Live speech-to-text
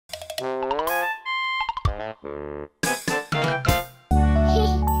My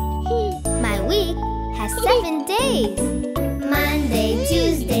week has 7 days. Monday,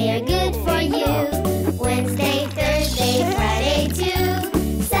 Tuesday are good for you. Wednesday, Thursday, Friday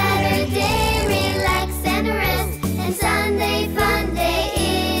too. Saturday, relax and rest. And Sunday, fun day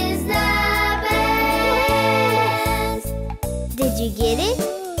is the best. Did you get it?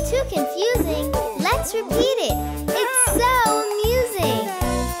 Too confusing. Let's repeat it. It's so amusing.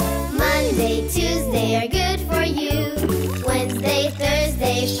 Monday, Tuesday are good for you. Wednesday,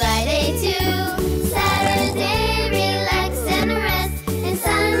 Thursday, Friday too. Saturday, relax and rest. And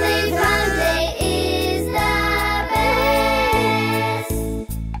Sunday, fun day is the best.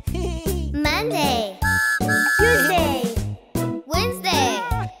 Monday, Tuesday, Wednesday,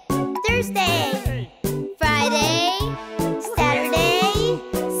 Thursday, Friday, Saturday,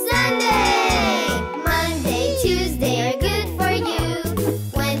 Sunday. Monday, Tuesday are good for you.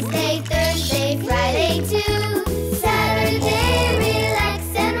 Wednesday, Thursday, Friday too. Saturday, relax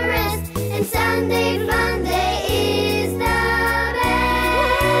and rest. And Sunday, fun day is the best.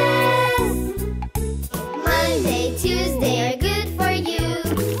 Monday, Tuesday are good for you.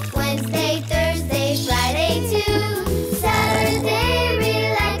 Wednesday, Thursday, Friday too. Saturday,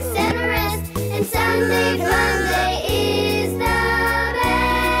 relax and rest. And Sunday, fun day is the best.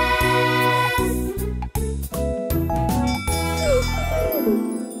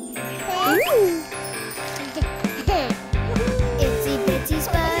 Itsy bitsy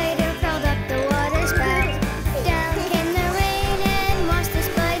spider crawled up the water spout. Down came the rain and washed the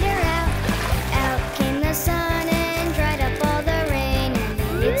spider out. Out came the sun and dried up all the rain. And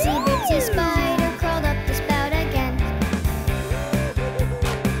the itsy bitsy spider crawled up the spout again.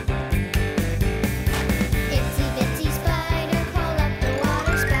 Itsy bitsy spider crawled up the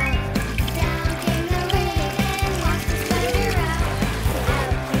water spout. Down came the rain and washed the spider out.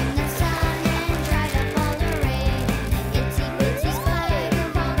 Out came the sun and dried up all the rain. And the itsy bitsy spider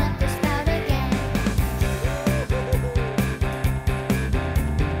crawled up the spout again.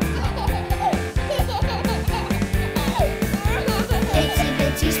 Itsy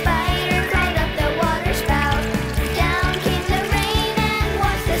bitsy spider crawled up the water spout. Down came the rain and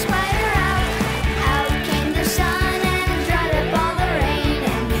washed the spider out. Out came the sun and dried up all the rain.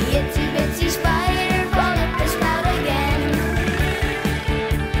 And the itsy bitsy spider crawled up the spout again.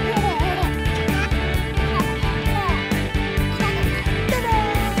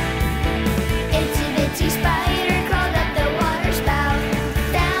 Itsy bitsy spider crawled up the water spout.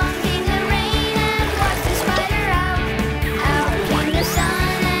 Down came the rain and washed the spider out. Out came the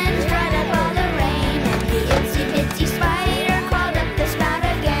sun and dried up all the rain. And the itsy bitsy spider crawled up the spout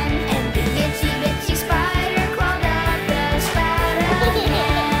again. And the itsy bitsy spider crawled up the spout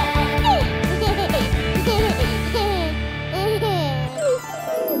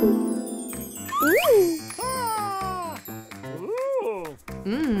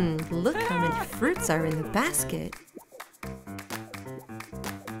Look how many fruits are in the basket.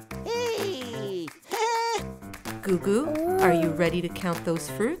 Hey! GooGoo, are you ready to count those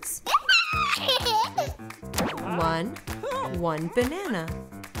fruits? One banana.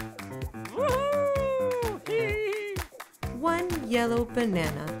 One yellow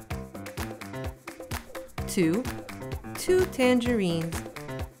banana. Two tangerines.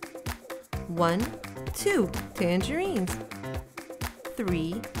 Two tangerines.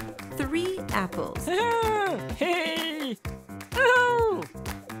 Three apples. Hey! Oh!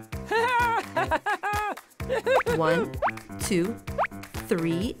 1, 2,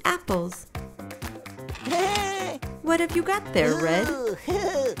 3 apples. What have you got there, Red?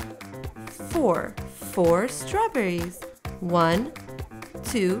 4 strawberries. 1,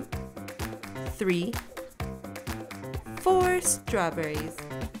 2, 3, 4 strawberries.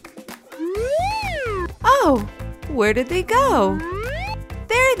 Oh, where did they go?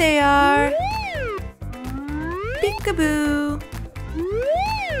 There they are! Peekaboo!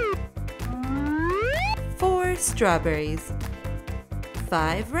 4 strawberries.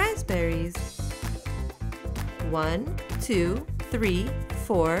 5 raspberries. 1, 2, 3,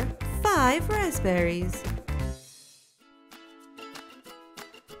 4, 5 raspberries.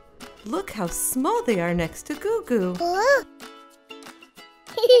 Look how small they are next to GooGoo.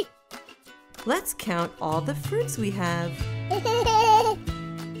 Let's count all the fruits we have.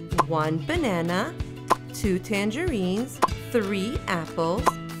 1 banana, 2 tangerines, 3 apples,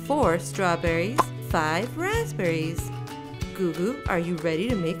 4 strawberries, 5 raspberries. GooGoo, are you ready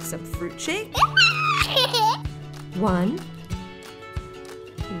to make some fruit shake? 1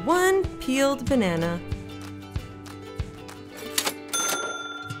 peeled banana.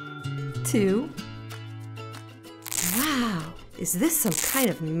 2. Wow, is this some kind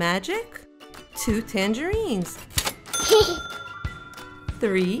of magic? 2 tangerines.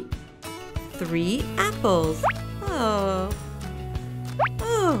 3 apples. Oh.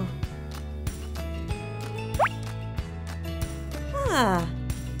 Oh. Ah.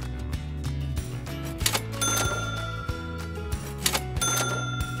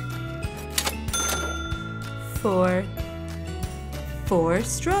 4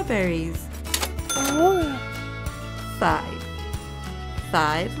 strawberries.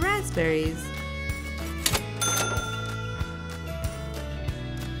 5 raspberries.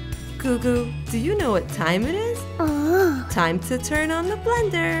 GooGoo, do you know what time it is? Time to turn on the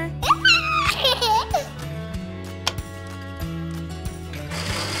blender.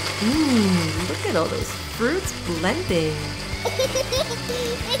 Look at all those fruits blending.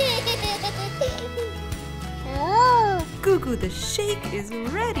 GooGoo, the shake is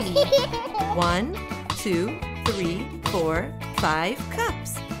ready. 1, 2, 3, 4, 5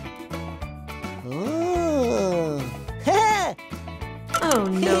 cups. Oh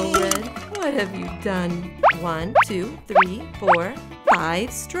no, Red. What have you done? 1, 2, 3, 4,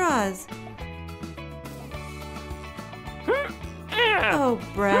 5 straws. Oh,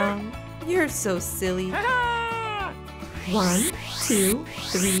 Brown, you're so silly. 1, 2,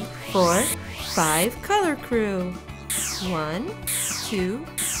 3, 4, 5 color crew. 1, 2,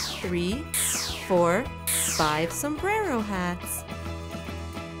 3, 4, 5 sombrero hats.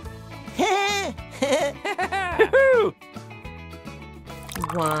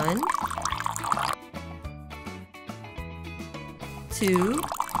 1, 2,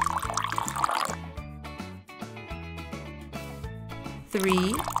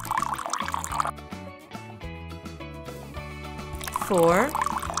 3, 4.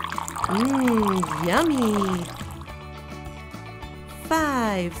 Yummy.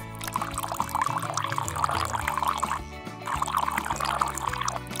 5.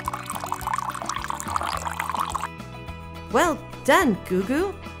 Well done,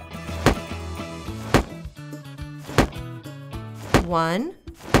 GooGoo. 1,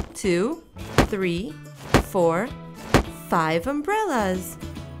 2, 3, 4, 5 umbrellas.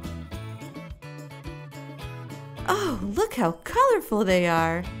 Oh, look how colorful they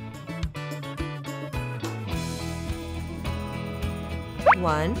are.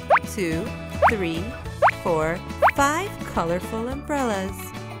 1, 2, 3, 4, 5 colorful umbrellas.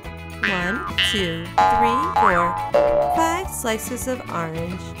 1, 2, 3, 4, 5 slices of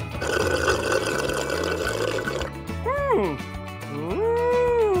orange.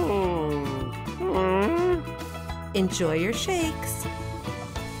 Enjoy your shakes.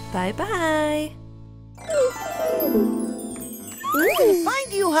 Bye-bye.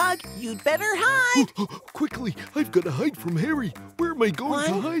 Find you, Hug. You'd better hide. Quickly, I've got to hide from Harry. Where am I going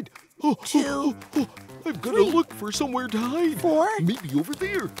to 1, hide? 2, I've got 3, to look for somewhere to hide. 4, Maybe over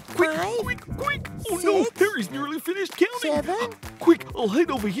there. Quick, 5, quick. Oh no, 6, Harry's nearly finished counting. 7, Quick, I'll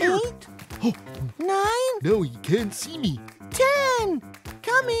hide over here. 8, Oh, 9, now he can't see me. 10.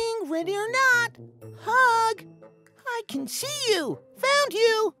 Coming, ready or not. Hug. I can see you. Found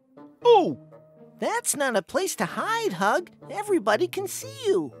you. Oh, That's not a place to hide, Hug. Everybody can see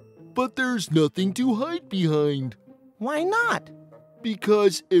you. but there's nothing to hide behind. Why not?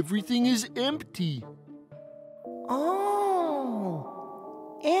 Because everything is empty.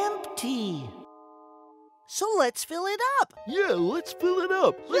 Oh, empty. So let's fill it up. Yeah, let's fill it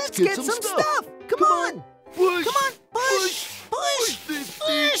up. Let's get some stuff. Come on. Push. Come on, push. Push this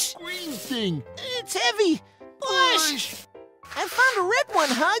big Push. green thing. It's heavy. Push. I found a red one,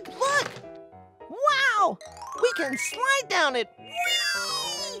 Hug. Look. Wow. We can slide down it.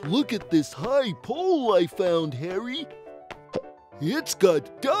 Whee! Look at this high pole I found, Harry. It's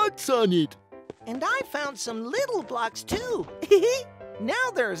got dots on it. And I found some little blocks too.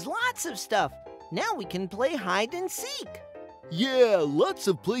 Now there's lots of stuff. Now we can play hide and seek. Yeah, lots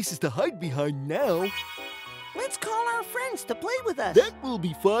of places to hide behind now. Let's call our friends to play with us. That will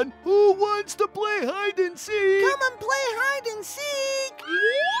be fun. Who wants to play hide and seek? Come and play hide and seek.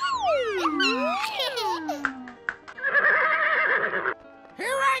 Here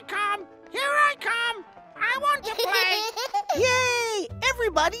I come! Here I come! I want to play! Yay!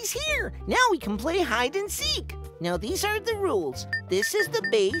 Everybody's here. Now we can play hide and seek. Now these are the rules. This is the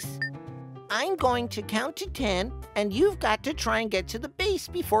base. I'm going to count to 10, and you've got to try and get to the base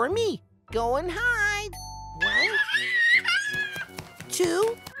before me. Go and hide. 1,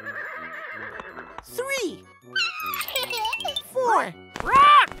 2, 3, 4,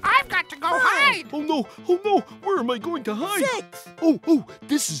 Rock! I've got to go 5, hide! Oh no, where am I going to hide? 6, Oh,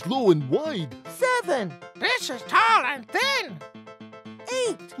 this is low and wide. 7, This is tall and thin,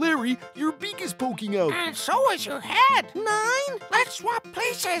 8, Larry, your beak is poking out. and so is your head. 9, Let's swap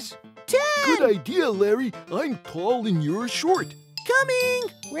places. 10. Good idea, Larry. I'm tall and you're short. Coming,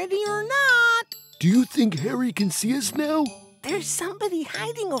 ready or not. Do you think Harry can see us now? There's somebody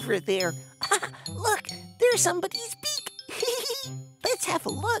hiding over there. Look, there's somebody's beak. Let's have a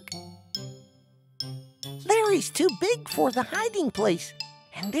look. Larry's too big for the hiding place.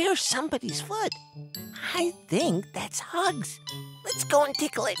 And there's somebody's foot. I think that's Hugs. Let's go and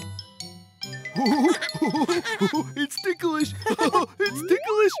tickle it. It's ticklish. It's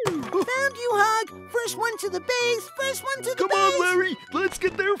ticklish. Found you, Hug. First one to the base. First one to the Come base. on, Larry. Let's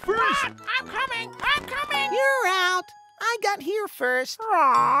get there first. I'm coming. I'm coming. You're out. I got here first.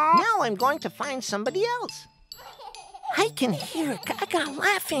 Now I'm going to find somebody else. I can hear GaaGaa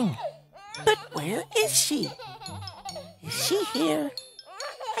laughing. But where is she? Is she here?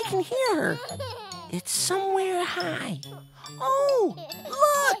 I can hear her. It's somewhere high. Oh,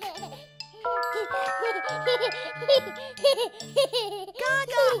 look!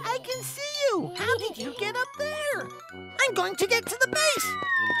 GaaGaa, I can see you. How did you get up there? I'm going to get to the base.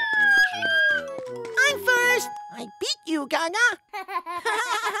 I'm first. I beat you, GaaGaa.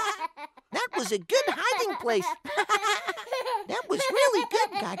 That was a good hiding place. That was really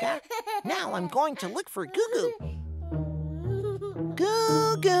good, GaaGaa. Now I'm going to look for GooGoo.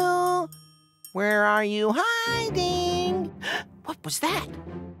 GooGoo, where are you hiding? What was that?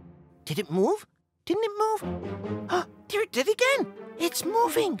 Did it move? Didn't it move? Oh, there it did again. It's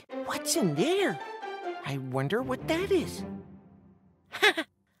moving. What's in there? I wonder what that is.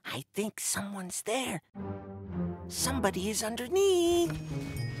 I think someone's there. Somebody is underneath.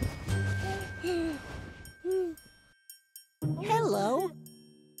 Hello.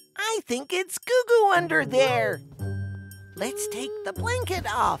 I think it's GooGoo under there. Let's take the blanket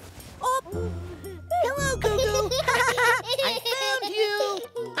off. Oh, hello, GooGoo. I found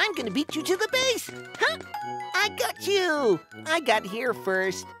you. I'm gonna beat you to the base. Huh? I got you. I got here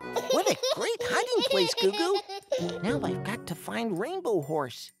first. What a great hiding place, GooGoo. Now I've got to find Rainbow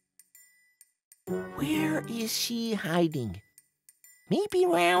Horse. Where is she hiding? Maybe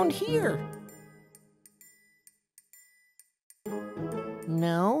around here.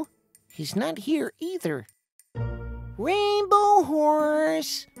 No, he's not here either. Rainbow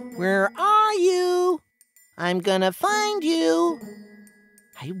Horse, where are you? I'm gonna find you.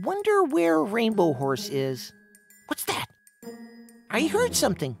 I wonder where Rainbow Horse is. What's that? I heard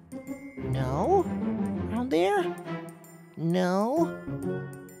something. No? Around there? No?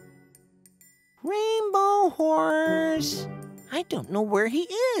 Rainbow Horse. I don't know where he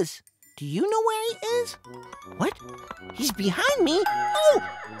is. Do you know where he is? What? He's behind me? Oh,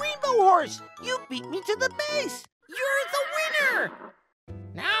 Rainbow Horse, you beat me to the base. You're the winner.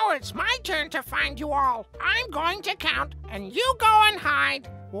 Now it's my turn to find you all. I'm going to count, and you go and hide.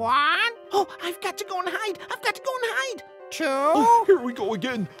 1, Oh, I've got to go and hide. I've got to go and hide. 2, Oh, here we go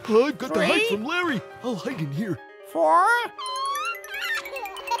again. I've got to hide 3. from Larry. I'll hide in here. 4,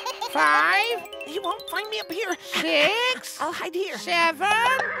 5, He won't find me up here. 6, I'll hide here. 7,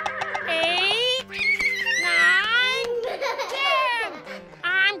 8, 9, 10.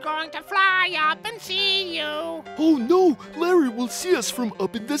 I'm going to fly up and see you. Oh no, Larry will see us from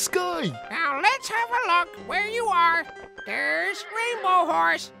up in the sky. Now let's have a look where you are. There's Rainbow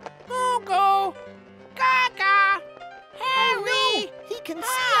Horse, GooGoo, GaaGaa, Harry, He can see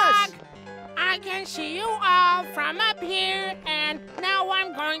Hug. us. I can see you all from up here, and now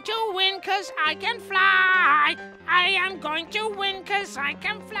I'm going to win 'cause I can fly. I am going to win 'cause I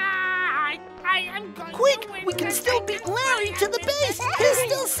can fly. I am going Quick, to win. we can 'cause still I beat can Larry fly. to the base. He's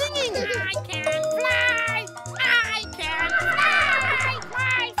still singing. I can fly. I can fly.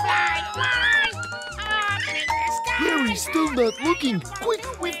 Fly, fly, fly. Up in the sky. Larry's still not looking. Quick,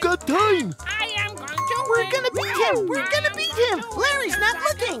 we've got time. I am going to We're win. gonna beat him. We're gonna beat him. Larry's not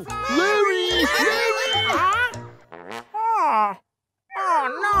looking. Larry! Huh? Oh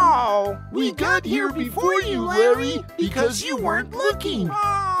no! We got here before you, Larry, because you weren't looking.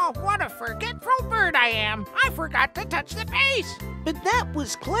 Oh, what a forgetful bird I am. I forgot to touch the base. But that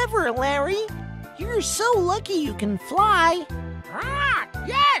was clever, Larry. You're so lucky you can fly. Ah,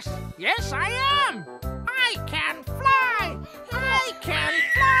 yes! Yes, I am! I can fly! I can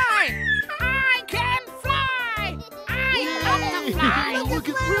fly! I can fly! I love to fly! Look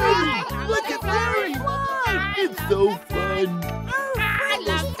at Larry! Look at Larry! It's so fun. I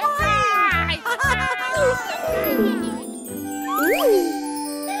love to fly!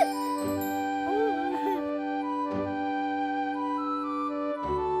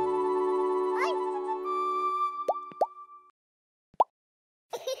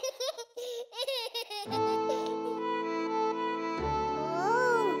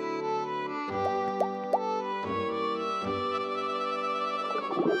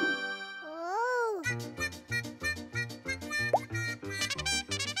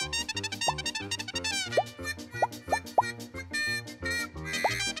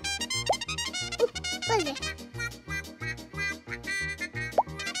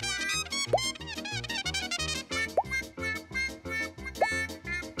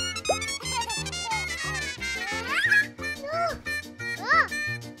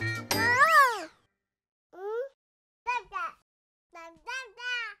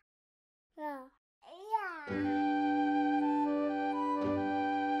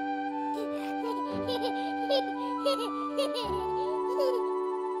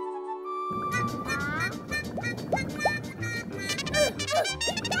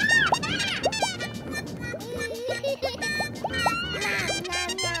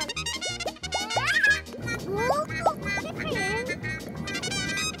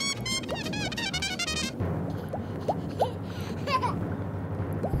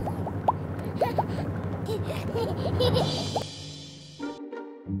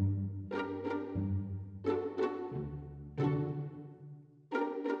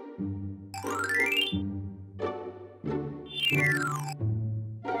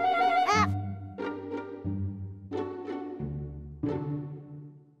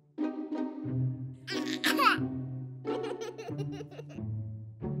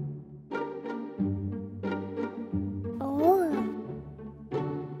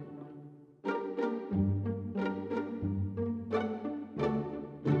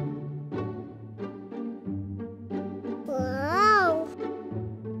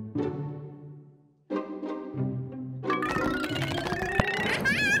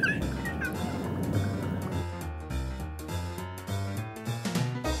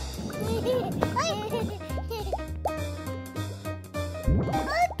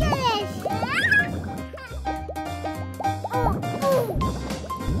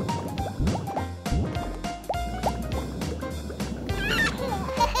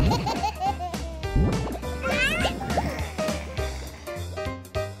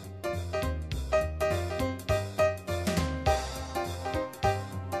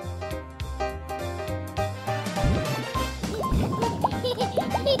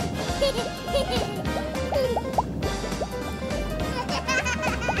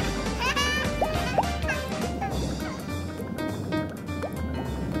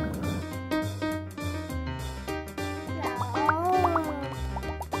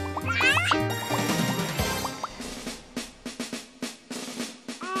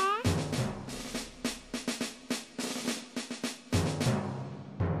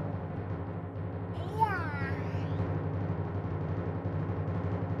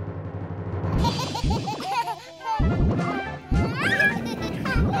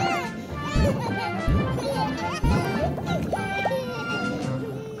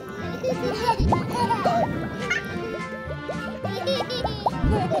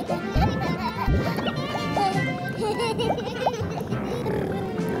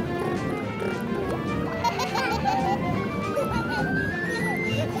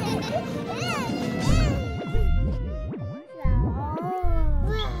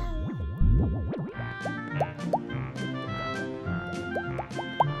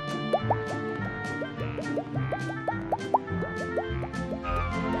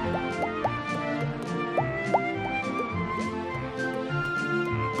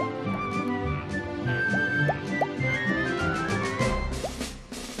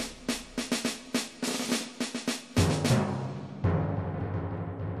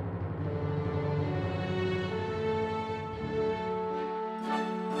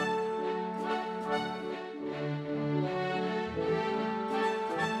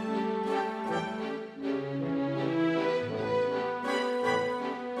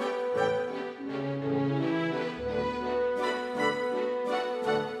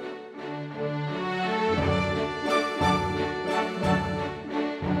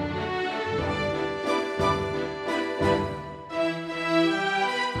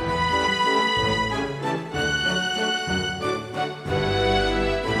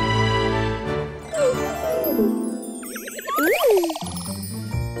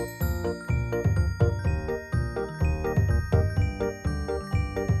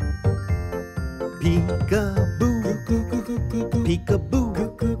 Peekaboo, peekaboo,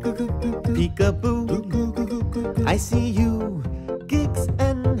 peekaboo. I see you, gigs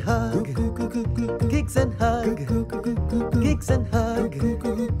and hug, gigs and hug, gigs and hug.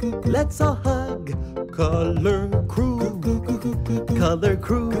 Let's all hug. Color crew, color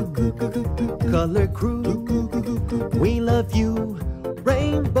crew, color crew. We love you,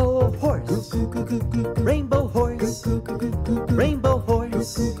 rainbow horse, rainbow horse, rainbow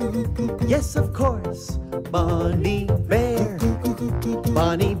horse. Yes, of course. Bonnie bear,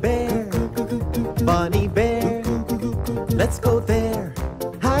 Bonnie bear, Bonnie bear. Let's go there.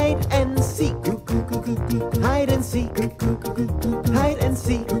 Hide and seek, hide and seek, hide and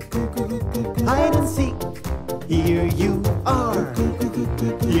seek, hide and seek. Here you are,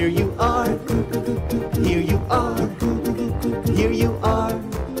 here you are, here you are, here you are.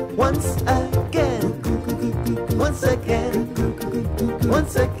 Once again, once again,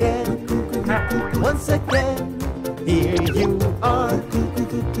 once again.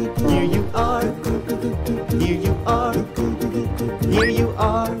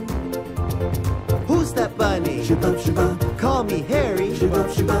 Call me Harry.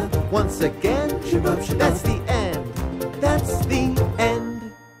 Once again, that's the end. That's the end.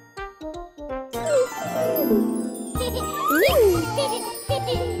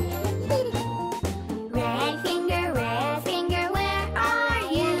 Red finger, where are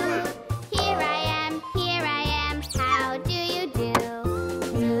you? Here I am, how do you do?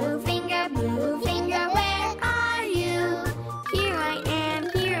 Blue finger, where are you? Here I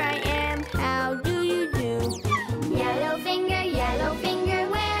am, how do you do? Yellow finger,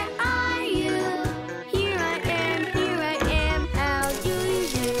 where are you? Here I am, how do you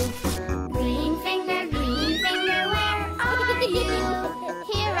do? Green finger, where are you?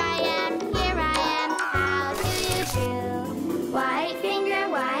 Here I am, how do you do? White finger,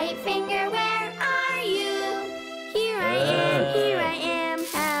 where are you? Here I am,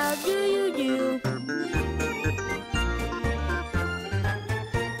 how do you do?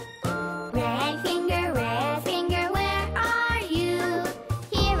 Red finger, where are you?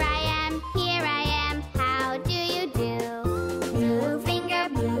 Here I am, how do you do? Blue finger,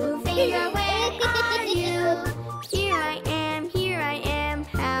 where are you? Here I am,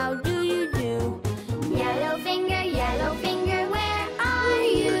 how do you do? Yellow finger, where are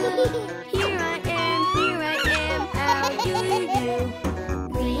you? Here I am, how do you do?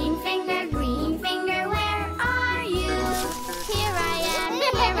 Green finger, where are you? Here I am,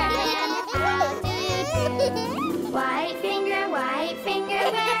 how do you do? White finger, where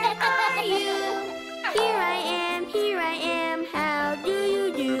are you? Here I am, how do you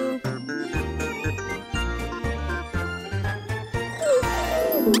do?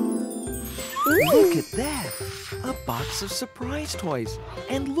 Look at that! A box of surprise toys.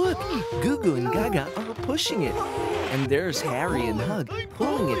 And look, GooGoo and GaaGaa are pushing it. And there's Harry and Hug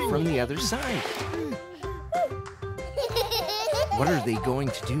pulling it from the other side. What are they going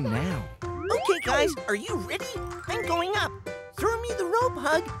to do now? Okay, guys, are you ready? I'm going up. Throw me the rope,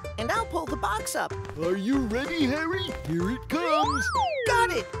 Hug, and I'll pull the box up. Are you ready, Harry? Here it comes.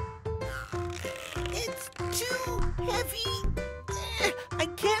 Got it! It's too heavy. I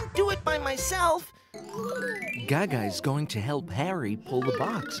can't do it by myself. GaaGaa is going to help Harry pull the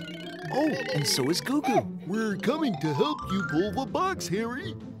box. Oh, and so is GooGoo. We're coming to help you pull the box,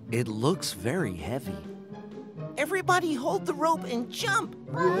 Harry. It looks very heavy. Everybody hold the rope and jump.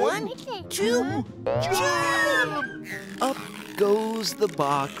 1, 2, jump! Up goes the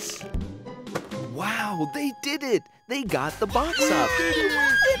box. Wow, they did it. They got the box up. We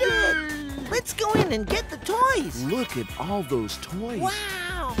did it. Let's go in and get the toys. Look at all those toys.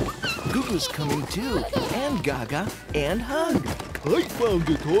 Wow. GooGoo's coming too, and GaaGaa, and Hug. I found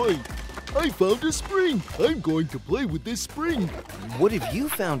a toy. I found a spring. I'm going to play with this spring. What have you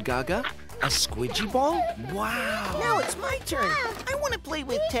found, GaaGaa? A squidgy ball? Wow. Now it's my turn. I want to play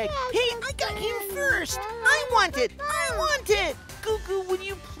with Tech. Hey, I got here first. I want it. GooGoo, will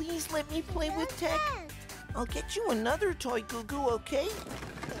you please let me play with Tech? I'll get you another toy, GooGoo, okay?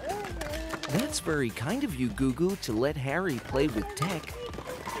 That's very kind of you, GooGoo, to let Harry play with Tech.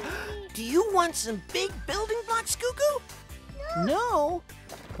 Do you want some big building blocks, GooGoo? No?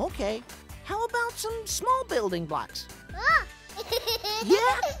 Okay. How about some small building blocks?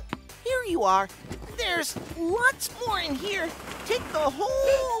 Yeah? Here you are. There's lots more in here. Take the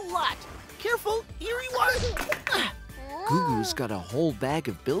whole lot. Careful, here you are. GooGoo's got a whole bag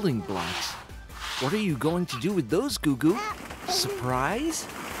of building blocks. What are you going to do with those, GooGoo? Surprise?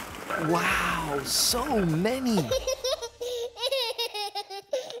 Wow, so many.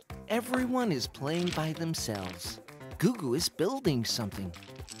 Everyone is playing by themselves. GooGoo is building something.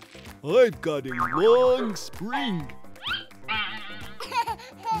 I've got a long spring.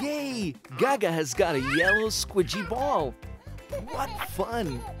 Yay! GaaGaa has got a yellow squidgy ball. What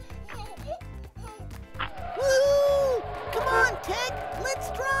fun! Woo! Come on, Tech, let's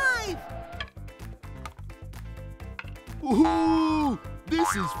drive! Woohoo!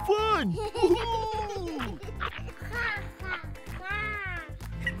 This is fun! Woohoo!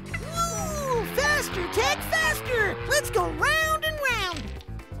 Woo! Faster, Tech, faster! Let's go round and round!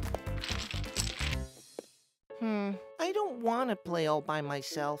 I don't want to play all by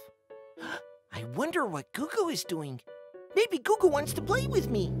myself. I wonder what GooGoo is doing. Maybe GooGoo wants to play with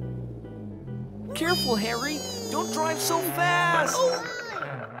me. Careful, Harry. Don't drive so fast.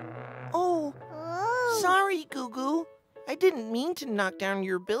 Oh, sorry, GooGoo. I didn't mean to knock down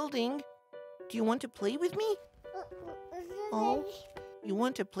your building. Do you want to play with me? Oh, you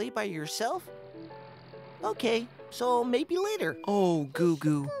want to play by yourself? Okay, so maybe later. Oh,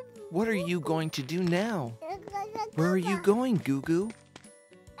 GooGoo, what are you going to do now? Where are you going, GooGoo?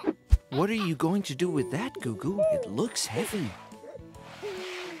 What are you going to do with that, GooGoo? It looks heavy.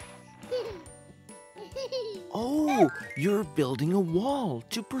 Oh, GooGoo, you're building a wall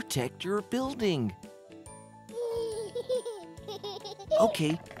to protect your building.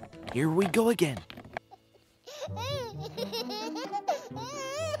 Okay, here we go again.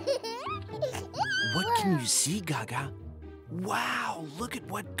 What can you see, GaaGaa? Wow, look at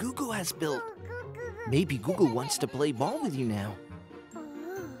what GooGoo has built. Maybe GooGoo wants to play ball with you now.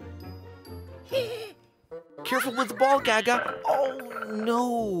 Careful with the ball, GaaGaa. Oh,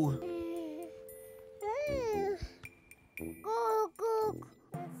 no.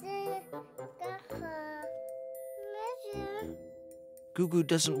 GooGoo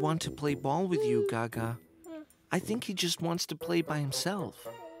doesn't want to play ball with you, GaaGaa. I think he just wants to play by himself.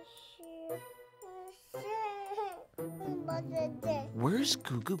 Where's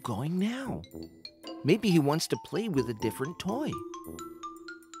GooGoo going now? Maybe he wants to play with a different toy.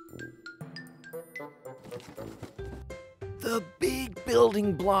 The big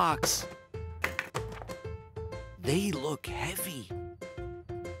building blocks. They look heavy.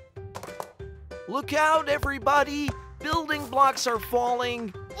 Look out, everybody! Building blocks are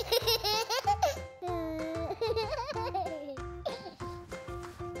falling.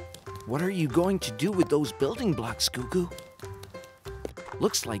 What are you going to do with those building blocks, GooGoo?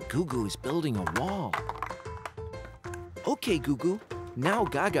 Looks like GooGoo is building a wall. Okay, GooGoo. Now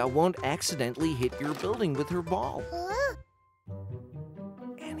GaaGaa won't accidentally hit your building with her ball.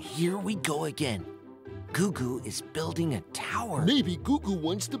 And here we go again. GooGoo is building a tower. Maybe GooGoo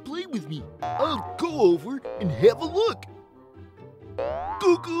wants to play with me. I'll go over and have a look.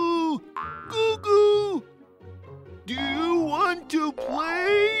 GooGoo! GooGoo! Do you want to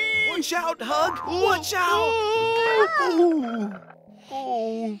play? Watch out, Hug! Watch out!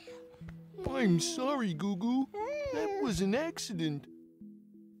 Oh, I'm sorry, GooGoo. That was an accident.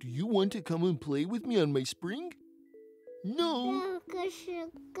 Do you want to come and play with me on my spring? No.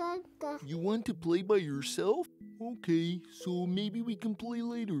 You want to play by yourself? Okay, so maybe we can play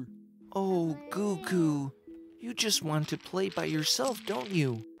later. Oh, GooGoo. You just want to play by yourself, don't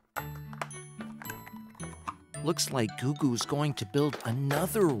you? Looks like GooGoo's going to build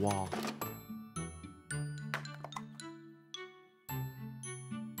another wall.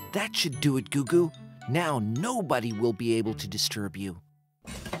 That should do it, GooGoo. Now nobody will be able to disturb you.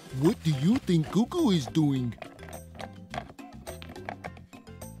 What do you think GooGoo is doing?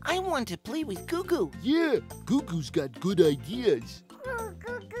 I want to play with GooGoo. Yeah, GooGoo's got good ideas.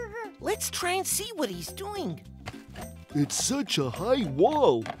 Let's try and see what he's doing. It's such a high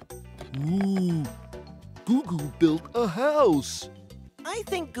wall. Ooh, GooGoo built a house. I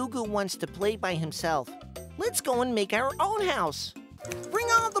think GooGoo wants to play by himself. Let's go and make our own house. Bring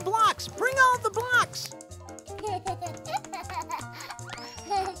all the blocks! Bring all the blocks!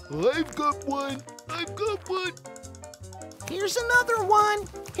 I've got one. I've got one. Here's another one.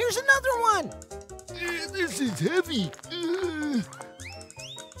 Here's another one. This is heavy.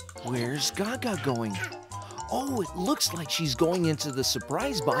 Where's GaaGaa going? Oh, it looks like she's going into the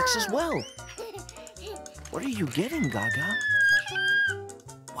surprise box as well. What are you getting, GaaGaa?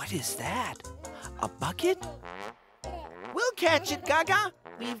 What is that? A bucket? We'll catch it, GaaGaa.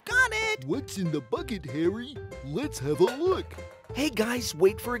 We've got it. What's in the bucket, Harry? Let's have a look. Hey, guys,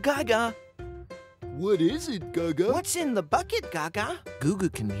 wait for GaaGaa. What is it, GaaGaa? What's in the bucket, GaaGaa?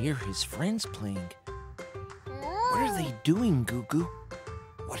 GooGoo can hear his friends playing. What are they doing, GooGoo?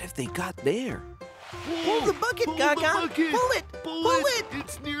 What have they got there? Pull the bucket, Pull GaaGaa. the bucket. Pull it. Pull it.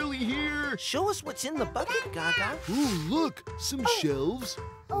 It's nearly here. Show us what's in the bucket, GaaGaa. Ooh, look, some shelves,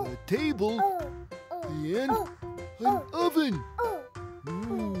 a table, and an oven.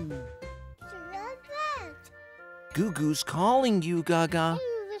 Ooh. GooGoo's calling you, GaaGaa.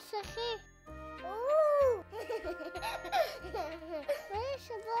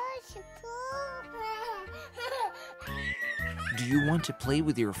 Do you want to play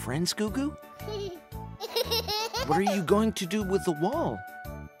with your friends, GooGoo? What are you going to do with the wall?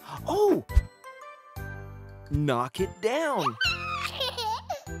 Oh! Knock it down.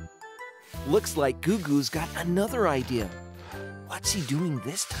 Looks like GooGoo's got another idea. What's he doing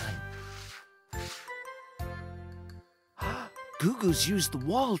this time? GooGoo's used the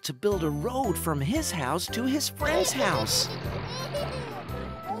wall to build a road from his house to his friend's house.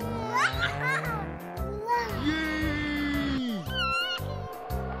 Yay!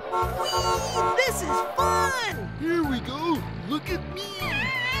 This is fun! Here we go. Look at me.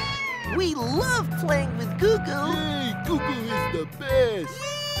 We love playing with GooGoo. Yay, GooGoo is the best.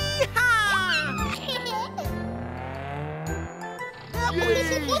 Yeehaw! That was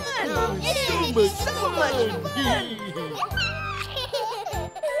Yay! fun! That was Yay! so much fun.